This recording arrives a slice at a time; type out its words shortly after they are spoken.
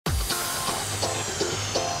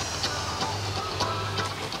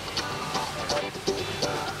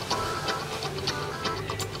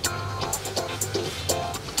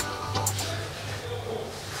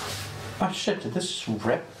shit, did this just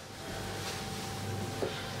rip?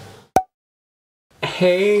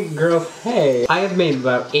 Hey girls, hey! I have made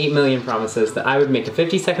about 8 million promises that I would make a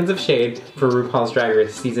 50 Seconds of Shade for RuPaul's Drag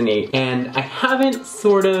Race Season 8, and I haven't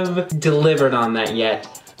sort of delivered on that yet,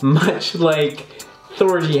 much like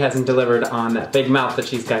Thorgy hasn't delivered on that big mouth that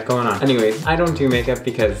she's got going on. Anyways, I don't do makeup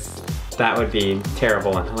because that would be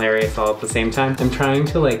terrible and hilarious all at the same time. I'm trying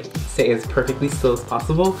to like stay as perfectly still as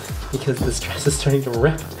possible because this dress is starting to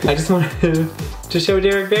rip. I just wanted to show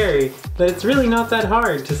Derek Barry that it's really not that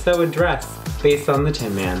hard to sew a dress based on the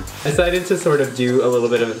Tin Man. I decided to sort of do a little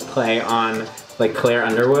bit of play on like Claire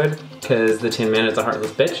Underwood because the Tin Man is a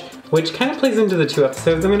heartless bitch, which kind of plays into the 2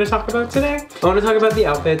 episodes I'm going to talk about today. I want to talk about the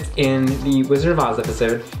outfits in the Wizard of Oz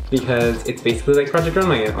episode because it's basically like Project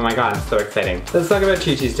Runway. Oh my god, it's so exciting. Let's talk about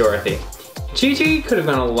Chi-Chi's Dorothy. Chi-Chi could have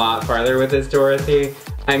gone a lot farther with this Dorothy.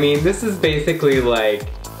 I mean, this is basically like,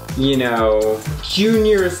 you know,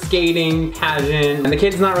 junior skating pageant. And the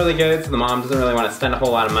kid's not really good, so the mom doesn't really want to spend a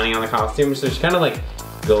whole lot of money on the costume, so she kind of like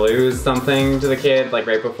glues something to the kid like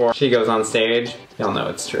right before she goes on stage. Y'all know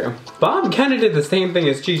it's true. Bob kind of did the same thing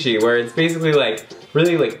as Chi-Chi, where it's basically like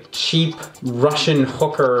really like cheap Russian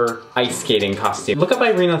hooker ice skating costume. Look up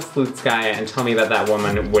Irina Slutskaya and tell me that that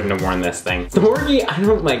woman wouldn't have worn this thing. Thorgy, I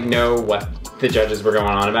don't like know what the judges were going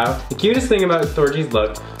on about. The cutest thing about Thorgy's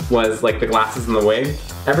look was like the glasses and the wig.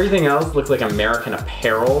 Everything else looks like American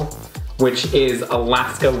Apparel, which is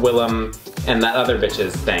Alaska Willem and that other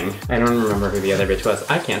bitch's thing. I don't remember who the other bitch was.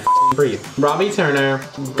 I can't breathe. Robbie Turner,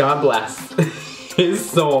 God bless his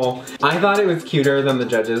soul. I thought it was cuter than the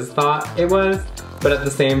judges thought it was, but at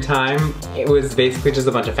the same time, it was basically just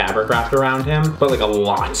a bunch of fabric wrapped around him, but like a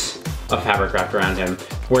lot of fabric wrapped around him.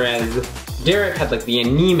 Whereas Derek had like the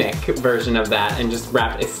anemic version of that and just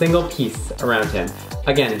wrapped a single piece around him.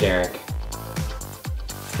 Again, Derek,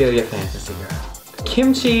 feel your fantasy, girl.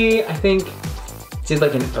 Kimchi, I think, did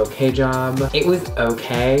like an okay job. It was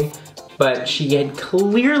okay, but she had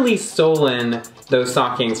clearly stolen those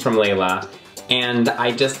stockings from Layla. And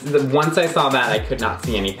I just, once I saw that, I could not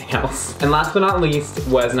see anything else. And last but not least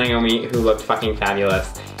was Naomi, who looked fucking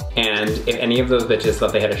fabulous. And if any of those bitches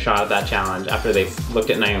thought they had a shot at that challenge after they looked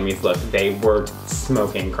at Naomi's look, they were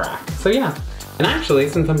smoking crack. So yeah. And actually,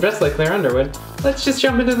 since I'm dressed like Claire Underwood, let's just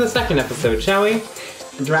jump into the second episode, shall we?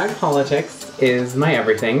 Drag politics is my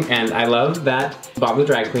everything, and I love that Bob the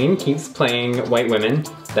Drag Queen keeps playing white women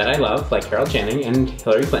that I love, like Carol Channing and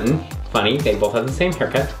Hillary Clinton. Funny, they both have the same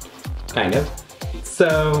haircut, kind of.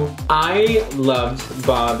 So I loved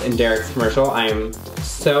Bob and Derek's commercial. I am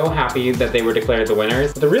so happy that they were declared the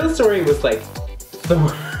winners. The real story was like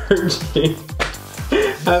Thorgy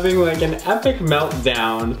having like an epic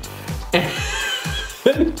meltdown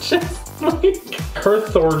and just like her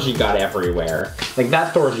Thorgy got everywhere. Like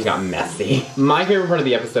that Thorgy got messy. My favorite part of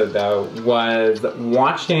the episode though was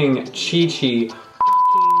watching Chi-Chi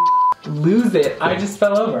lose it. I just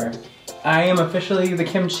fell over. I am officially the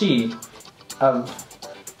kimchi of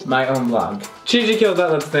my own vlog. Chi-Chi killed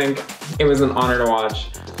that lip sync. It was an honor to watch.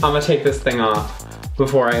 I'm gonna take this thing off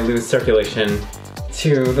before I lose circulation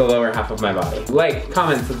to the lower half of my body. Like,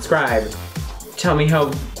 comment, subscribe. Tell me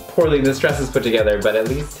how poorly this dress is put together, but at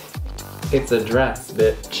least it's a dress,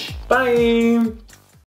 bitch. Bye!